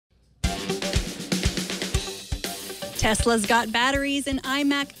Tesla's got batteries in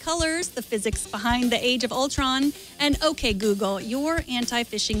iMac colors, the physics behind the Age of Ultron, and okay, Google, your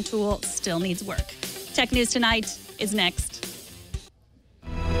anti-phishing tool still needs work. Tech News Tonight is next.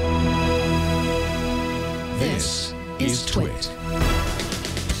 This is Twit.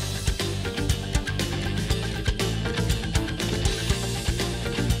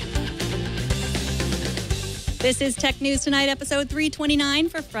 This is Tech News Tonight, episode 329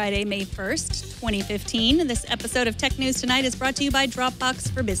 for Friday, May 1st, 2015. This episode of Tech News Tonight is brought to you by Dropbox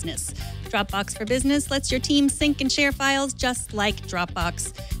for Business. Dropbox for Business lets your team sync and share files just like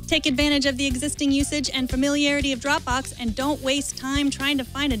Dropbox. Take advantage of the existing usage and familiarity of Dropbox and don't waste time trying to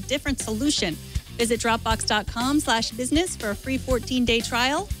find a different solution. Visit Dropbox.com/business for a free 14-day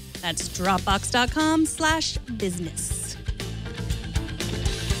trial. That's Dropbox.com/business.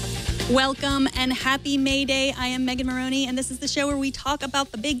 Welcome and happy May Day. I am Megan Maroney, and this is the show where we talk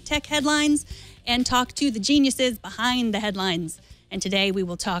about the big tech headlines and talk to the geniuses behind the headlines. And today we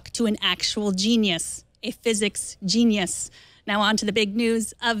will talk to an actual genius, a physics genius. Now on to the big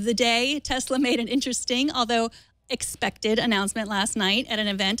news of the day. Tesla made an interesting, although expected announcement last night at an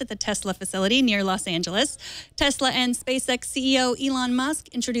event at the Tesla facility near Los Angeles. Tesla and SpaceX CEO Elon Musk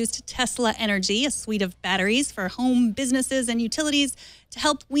introduced Tesla Energy, a suite of batteries for home, businesses, and utilities to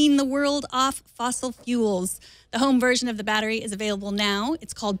help wean the world off fossil fuels. The home version of the battery is available now.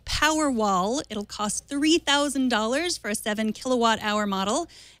 It's called Powerwall. It'll cost $3,000 for a 7-kilowatt-hour model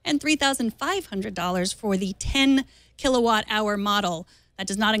and $3,500 for the 10-kilowatt-hour model. That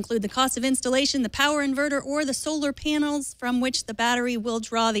does not include the cost of installation, the power inverter, or the solar panels from which the battery will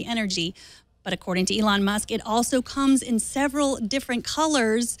draw the energy. But according to Elon Musk, it also comes in several different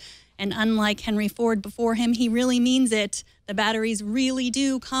colors. And unlike Henry Ford before him, he really means it. The batteries really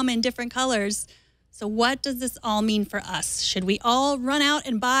do come in different colors. So what does this all mean for us? Should we all run out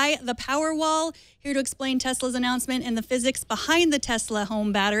and buy the Powerwall? Here to explain Tesla's announcement and the physics behind the Tesla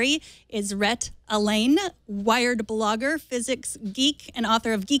home battery is Rhett Allain, Wired blogger, physics geek, and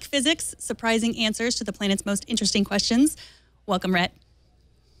author of Geek Physics, Surprising Answers to the Planet's Most Interesting Questions. Welcome, Rhett.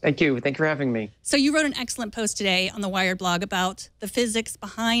 Thank you. Thank you for having me. So you wrote an excellent post today on the Wired blog about the physics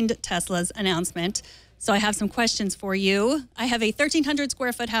behind Tesla's announcement. So I have some questions for you. I have a 1,300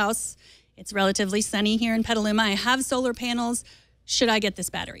 square foot house. It's relatively sunny here in Petaluma. I have solar panels. Should I get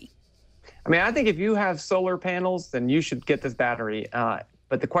this battery? I mean, I think if you have solar panels, then you should get this battery. But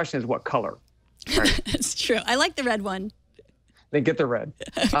the question is what color? Right? That's true. I like the red one. Then get the red.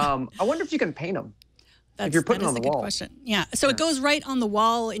 I wonder if you can paint them. If you're putting it on the wall. That's a good question. Yeah. So it goes right on the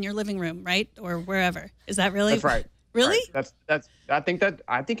wall in your living room, right? Or wherever. Is that really? That's right. Really? Right. I think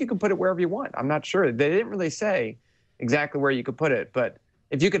you can put it wherever you want. I'm not sure. They didn't really say exactly where you could put it, but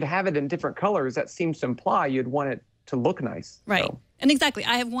if you could have it in different colors, that seems to imply you'd want it to look nice. Right. So. And exactly.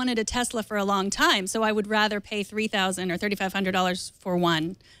 I have wanted a Tesla for a long time, so I would rather pay $3,000 or $3,500 for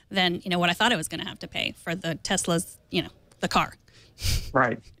one than, what I thought I was going to have to pay for the Tesla's, the car.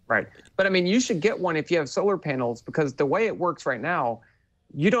 Right. But I mean, you should get one if you have solar panels, because the way it works right now,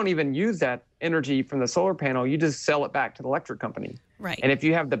 you don't even use that energy from the solar panel. You just sell it back to the electric company. Right. And if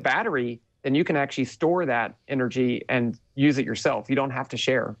you have the battery, then you can actually store that energy and use it yourself. You don't have to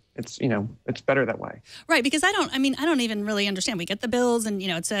share. It's better that way. Right, because I don't even really understand. We get the bills and,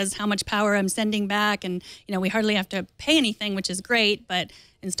 it says how much power I'm sending back and, we hardly have to pay anything, which is great, but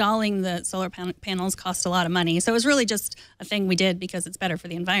installing the solar panels costs a lot of money. So it was really just a thing we did because it's better for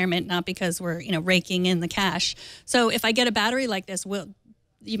the environment, not because we're, raking in the cash. So if I get a battery like this, will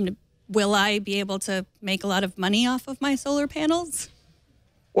I be able to make a lot of money off of my solar panels?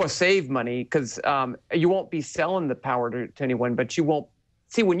 Or save money, because you won't be selling the power to anyone, but you won't.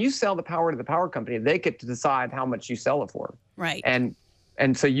 See, when you sell the power to the power company, they get to decide how much you sell it for. Right. And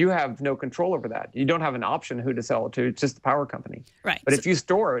so you have no control over that. You don't have an option who to sell it to. It's just the power company. Right. But if you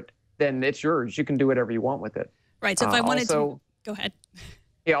store it, then it's yours. You can do whatever you want with it. Right. So if I wanted to... Go ahead.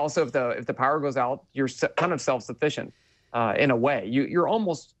 Yeah, also, if the power goes out, you're kind of self-sufficient in a way. You're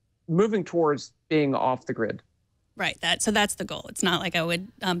almost moving towards being off the grid. Right. So that's the goal. It's not like I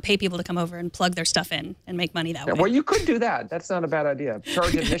would pay people to come over and plug their stuff in and make money that way. Well, you could do that. That's not a bad idea.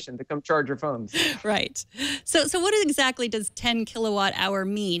 Charge admission to come charge your phones. Right. So what exactly does 10 kilowatt hour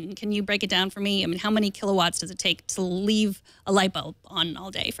mean? Can you break it down for me? I mean, how many kilowatts does it take to leave a light bulb on all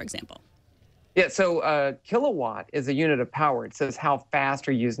day, for example? Yeah. So kilowatt is a unit of power. It says how fast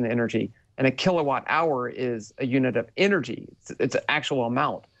you're using the energy. And a kilowatt hour is a unit of energy. It's an actual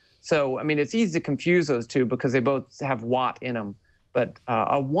amount. So, I mean, it's easy to confuse those two because they both have watt in them. But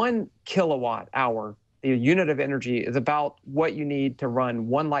a 1 kilowatt hour, the unit of energy, is about what you need to run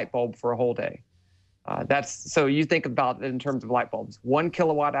one light bulb for a whole day. So you think about it in terms of light bulbs. 1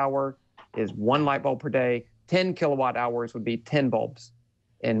 kilowatt hour is one light bulb per day. 10 kilowatt hours would be 10 bulbs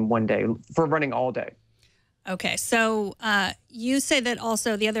in one day for running all day. Okay, so you say that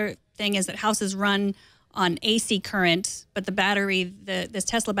also the other thing is that houses run on AC current, but the battery, this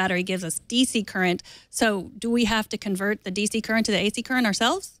Tesla battery gives us DC current. So do we have to convert the DC current to the AC current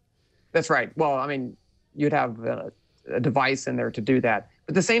ourselves? That's right. Well, I mean, you'd have a device in there to do that.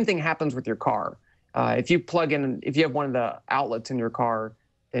 But the same thing happens with your car. If you plug in, if you have one of the outlets in your car,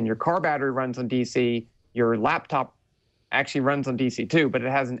 then your car battery runs on DC. Your laptop actually runs on DC too, but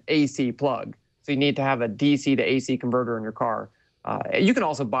it has an AC plug. So you need to have a DC to AC converter in your car. You can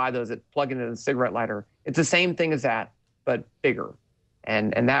also buy those that plug into a cigarette lighter. It's the same thing as that, but bigger.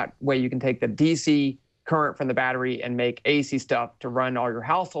 And that way you can take the DC current from the battery and make AC stuff to run all your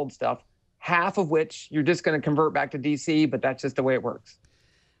household stuff, half of which you're just going to convert back to DC, but that's just the way it works.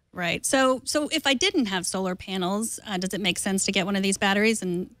 Right. So if I didn't have solar panels, does it make sense to get one of these batteries?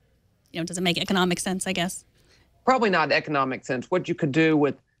 And, does it make economic sense, I guess? Probably not economic sense. What you could do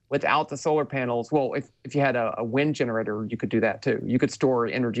without the solar panels, well, if you had a wind generator, you could do that too. You could store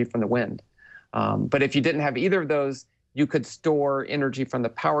energy from the wind. But if you didn't have either of those, you could store energy from the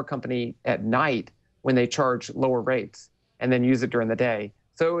power company at night when they charge lower rates and then use it during the day.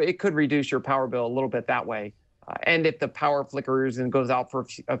 So it could reduce your power bill a little bit that way. And if the power flickers and goes out for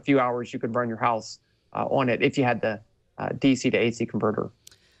a few hours, you could run your house on it if you had the DC to AC converter.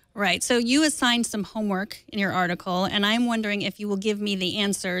 Right. So you assigned some homework in your article, and I'm wondering if you will give me the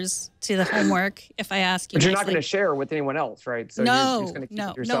answers to the homework if I ask you. But you're not going to share with anyone else, right? So no, you're just going to keep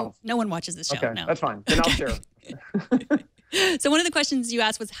it yourself. No one watches this show. Okay, no. That's fine. Then I'll share. So one of the questions you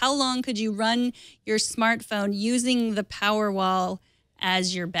asked was, how long could you run your smartphone using the Powerwall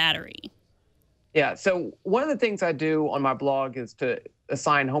as your battery? Yeah. So one of the things I do on my blog is to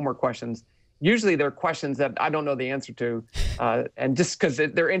assign homework questions. Usually they're questions that I don't know the answer to, and just because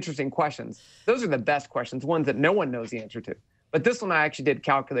they're interesting questions. Those are the best questions, ones that no one knows the answer to. But this one I actually did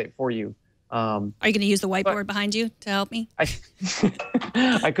calculate for you. Are you going to use the whiteboard behind you to help me?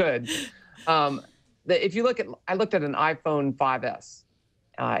 I could. If you look at, I looked at an iPhone 5S.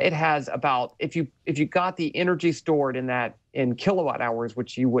 It has about, if you got the energy stored in kilowatt hours,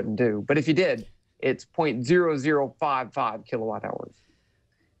 which you wouldn't do, but if you did, it's 0.0055 kilowatt hours.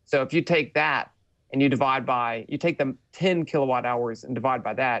 So if you take that and you take the 10 kilowatt hours and divide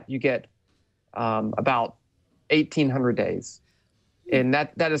by that, you get about 1,800 days. And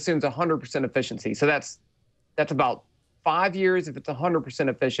that assumes 100% efficiency. So that's about 5 years if it's 100%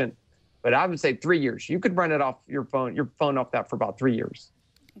 efficient. But I would say 3 years. You could run it off your phone off that for about 3 years.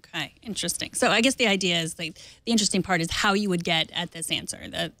 Okay, interesting. So I guess the idea is the interesting part is how you would get at this answer,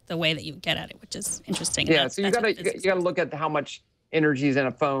 the way that you would get at it, which is interesting. Yeah, so you got to look at how much energy is in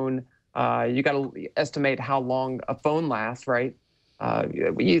a phone. You got to estimate how long a phone lasts, right?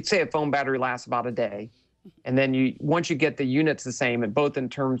 You'd say a phone battery lasts about a day, and then once you get the units the same, and both in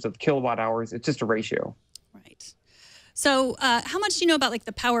terms of kilowatt hours, it's just a ratio. Right. So how much do you know about like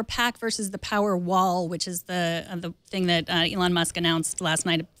the power pack versus the power wall, which is the thing that Elon Musk announced last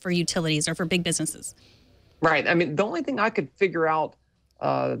night for utilities or for big businesses? Right. I mean, the only thing I could figure out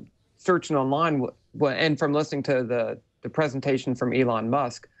searching online and from listening to the presentation from Elon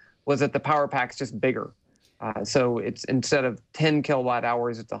Musk was that the power pack's just bigger. So it's instead of 10 kilowatt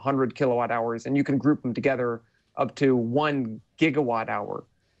hours, it's 100 kilowatt hours, and you can group them together up to 1 gigawatt hour.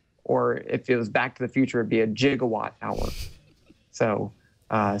 Or if it was Back to the Future, it'd be a gigawatt hour. So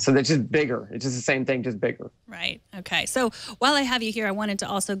that's just bigger. It's just the same thing, just bigger. Right. Okay. So while I have you here, I wanted to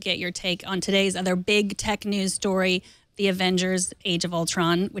also get your take on today's other big tech news story, The Avengers: Age of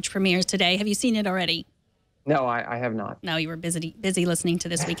Ultron, which premieres today. Have you seen it already? No, I have not. No, you were busy listening to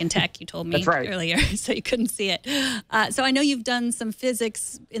This Week in Tech, you told me That's right. earlier, so you couldn't see it. So I know you've done some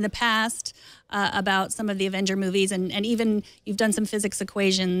physics in the past about some of the Avenger movies, and even you've done some physics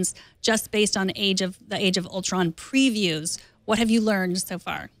equations just based on the Age of Ultron previews. What have you learned so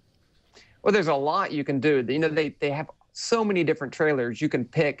far? Well, there's a lot you can do. They have so many different trailers. You can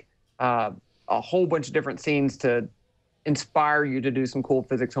pick a whole bunch of different scenes to inspire you to do some cool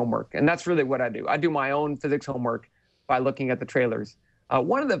physics homework. And that's really what I do. I do my own physics homework by looking at the trailers.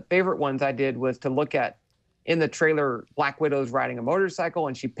 One of the favorite ones I did was to look at, in the trailer, Black Widow's riding a motorcycle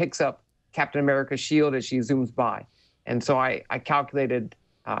and she picks up Captain America's shield as she zooms by. And so I calculated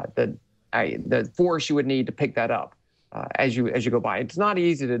the force you would need to pick that up as you go by. It's not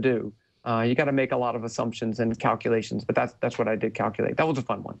easy to do. You got to make a lot of assumptions and calculations, but that's what I did calculate. That was a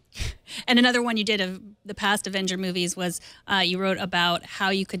fun one. And another one you did of the past Avenger movies was you wrote about how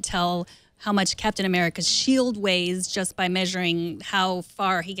you could tell how much Captain America's shield weighs just by measuring how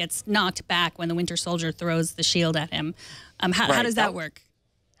far he gets knocked back when the Winter Soldier throws the shield at him. How does that work?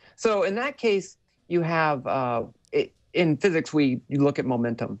 So in that case, you have, in physics, you look at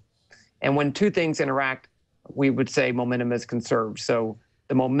momentum. And when two things interact, we would say momentum is conserved. So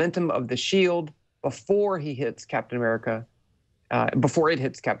the momentum of the shield before he hits Captain America, before it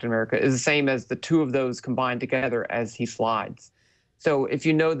hits Captain America, is the same as the two of those combined together as he slides. So if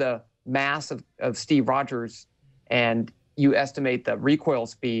you know the mass of Steve Rogers and you estimate the recoil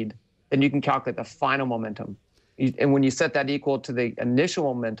speed, then you can calculate the final momentum. And when you set that equal to the initial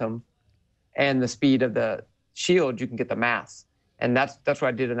momentum and the speed of the shield, you can get the mass. And that's what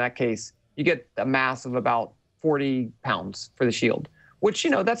I did in that case. You get a mass of about 40 pounds for the shield, which,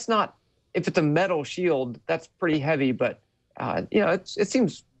 that's not, if it's a metal shield, that's pretty heavy, but, it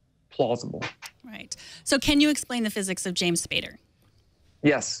seems plausible. Right. So can you explain the physics of James Spader?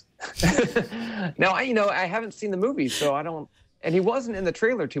 Yes. Now, I haven't seen the movie, so I don't, and he wasn't in the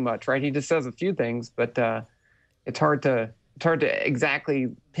trailer too much, right? He just says a few things, but it's hard to exactly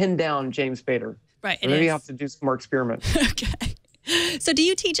pin down James Spader. Right. So maybe you have to do some more experiments. Okay. So do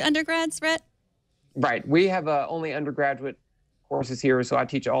you teach undergrads, Rhett? Right. We have only undergraduate courses here, so I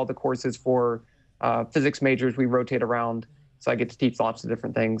teach all the courses for physics majors. We rotate around, so I get to teach lots of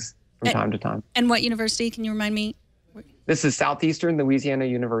different things from time to time. And what university? Can you remind me? This is Southeastern Louisiana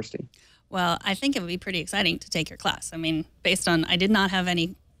University. Well, I think it would be pretty exciting to take your class. I mean, based on, I did not have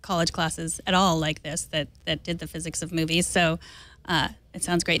any college classes at all like this that did the physics of movies. So it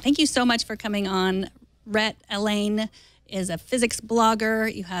sounds great. Thank you so much for coming on. Rhett Allain is a physics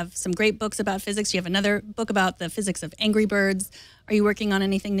blogger. You have some great books about physics. You have another book about the physics of Angry Birds. Are you working on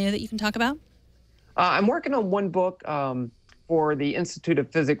anything new that you can talk about? I'm working on one book for the Institute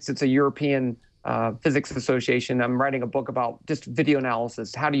of Physics. It's a European Physics Association. I'm writing a book about just video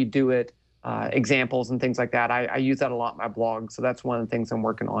analysis. How do you do it? Examples and things like that. I use that a lot in my blog. So that's one of the things I'm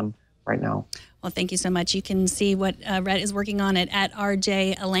working on right now. Well, thank you so much. You can see what Rhett is working on at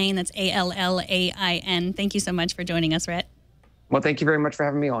RJ Allain. That's ALLAIN. Thank you so much for joining us, Rhett. Well, thank you very much for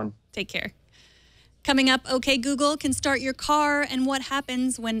having me on. Take care. Coming up, OK Google can start your car, and what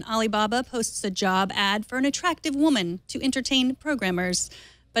happens when Alibaba posts a job ad for an attractive woman to entertain programmers.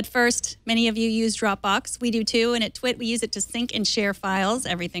 But first, many of you use Dropbox. We do too, and at Twit, we use it to sync and share files,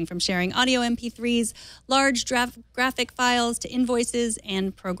 everything from sharing audio MP3s, large graphic files, to invoices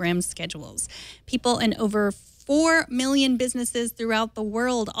and program schedules. People in over 4 million businesses throughout the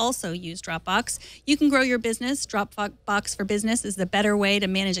world also use Dropbox. You can grow your business. Dropbox for Business is the better way to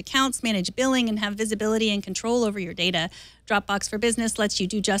manage accounts, manage billing, and have visibility and control over your data. Dropbox for Business lets you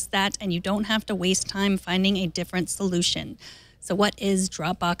do just that, and you don't have to waste time finding a different solution. So what is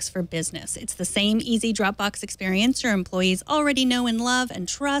Dropbox for Business? It's the same easy Dropbox experience your employees already know and love and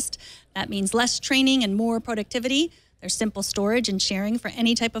trust. That means less training and more productivity. There's simple storage and sharing for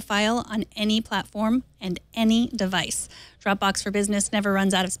any type of file on any platform and any device. Dropbox for Business never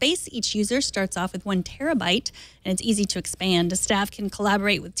runs out of space. Each user starts off with 1 terabyte, and it's easy to expand. Staff can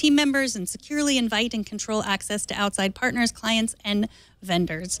collaborate with team members and securely invite and control access to outside partners, clients, and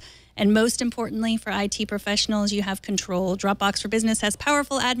vendors. And most importantly, for IT professionals, you have control. Dropbox for Business has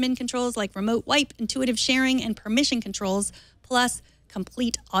powerful admin controls like remote wipe, intuitive sharing, and permission controls, plus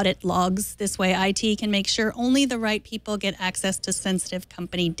complete audit logs. This way, IT can make sure only the right people get access to sensitive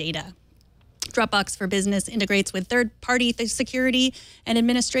company data. Dropbox for Business integrates with third-party security and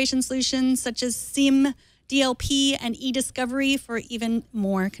administration solutions such as SIEM, DLP, and eDiscovery for even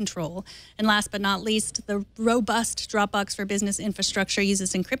more control. And last but not least, the robust Dropbox for Business infrastructure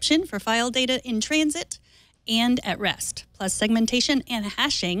uses encryption for file data in transit and at rest, plus segmentation and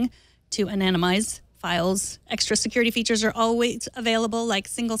hashing to anonymize files. Extra security features are always available, like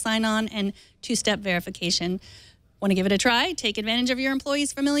single sign-on and 2-step verification. Want to give it a try? Take advantage of your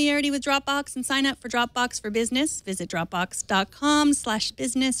employees' familiarity with Dropbox and sign up for Dropbox for Business. Visit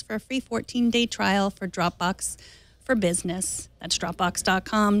Dropbox.com/business for a free 14-day trial for Dropbox for Business. That's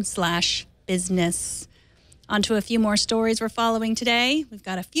Dropbox.com/business. On to a few more stories we're following today. We've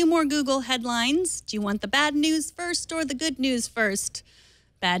got a few more Google headlines. Do you want the bad news first or the good news first?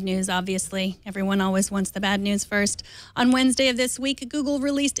 Bad news, obviously. Everyone always wants the bad news first. On Wednesday of this week, Google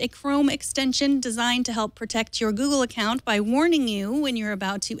released a Chrome extension designed to help protect your Google account by warning you when you're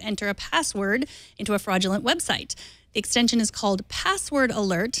about to enter a password into a fraudulent website. The extension is called Password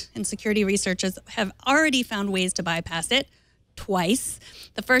Alert, and security researchers have already found ways to bypass it twice.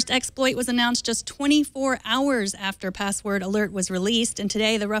 The first exploit was announced just 24 hours after Password Alert was released, and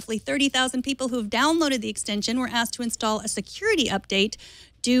today the roughly 30,000 people who have downloaded the extension were asked to install a security update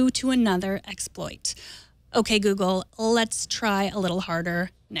due to another exploit. Okay, Google, let's try a little harder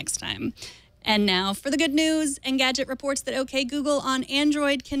next time. And now for the good news. Engadget reports that OK Google on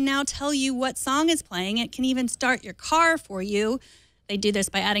Android can now tell you what song is playing. It can even start your car for you. They do this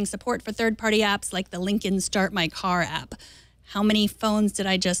by adding support for third-party apps like the Lincoln Start My Car app. How many phones did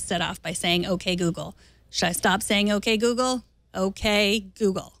I just set off by saying, okay, Google? Should I stop saying, okay, Google? Okay,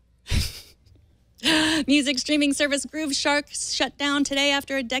 Google. Music streaming service Groove Shark shut down today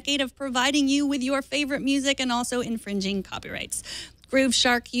after a decade of providing you with your favorite music and also infringing copyrights. Groove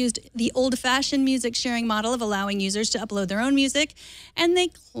Shark used the old-fashioned music sharing model of allowing users to upload their own music, and they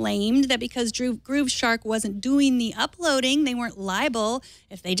claimed that because Groove Shark wasn't doing the uploading, they weren't liable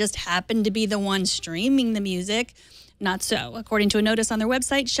if they just happened to be the one streaming the music. Not so. According to a notice on their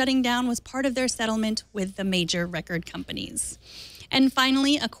website, shutting down was part of their settlement with the major record companies. And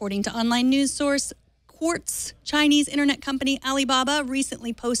finally, according to online news source Quartz, Chinese internet company Alibaba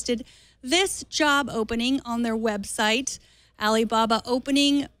recently posted this job opening on their website. Alibaba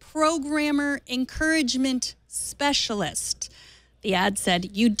opening programmer encouragement specialist. The ad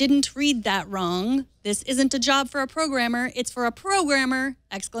said, "You didn't read that wrong. This isn't a job for a programmer. It's for a programmer, !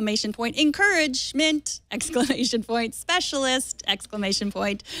 Encouragement, ! Specialist, !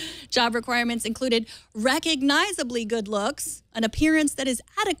 Job requirements included recognizably good looks, an appearance that is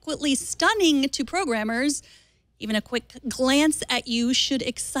adequately stunning to programmers. Even a quick glance at you should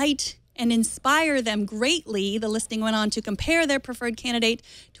excite and inspire them greatly." The listing went on to compare their preferred candidate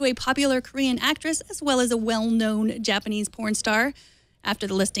to a popular Korean actress as well as a well-known Japanese porn star. After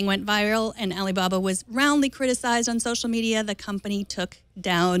the listing went viral and Alibaba was roundly criticized on social media, the company took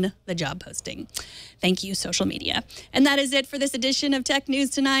down the job posting. Thank you, social media. And that is it for this edition of Tech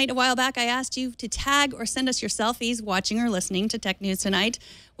News Tonight. A while back, I asked you to tag or send us your selfies watching or listening to Tech News Tonight.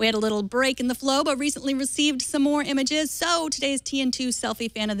 We had a little break in the flow, but recently received some more images. So today's TN2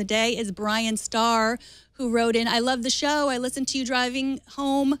 selfie fan of the day is Brian Starr, who wrote in, "I love the show. I listened to you driving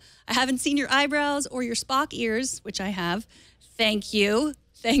home. I haven't seen your eyebrows or your Spock ears," which I have. Thank you.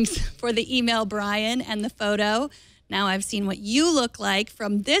 Thanks for the email, Brian, and the photo. Now I've seen what you look like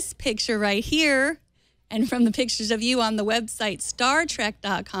from this picture right here and from the pictures of you on the website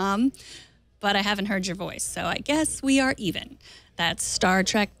StarTrek.com, but I haven't heard your voice, so I guess we are even. That's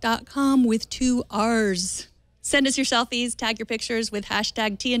StarTrek.com with 2 R's. Send us your selfies, tag your pictures with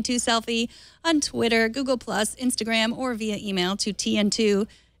hashtag TN2Selfie on Twitter, Google+, Instagram, or via email to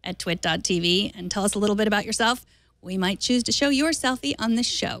tn2@twit.tv and tell us a little bit about yourself. We might choose to show your selfie on this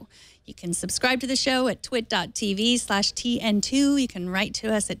show. You can subscribe to the show at twit.tv/TN2. You can write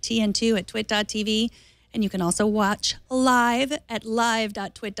to us at tn2@twit.tv. And you can also watch live at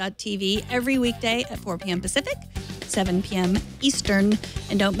live.twit.tv every weekday at 4 p.m. Pacific, 7 p.m. Eastern.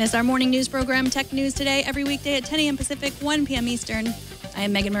 And don't miss our morning news program, Tech News Today, every weekday at 10 a.m. Pacific, 1 p.m. Eastern. I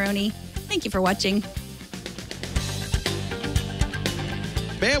am Megan Maroney. Thank you for watching.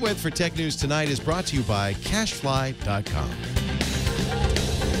 Bandwidth for Tech News Tonight is brought to you by CashFly.com.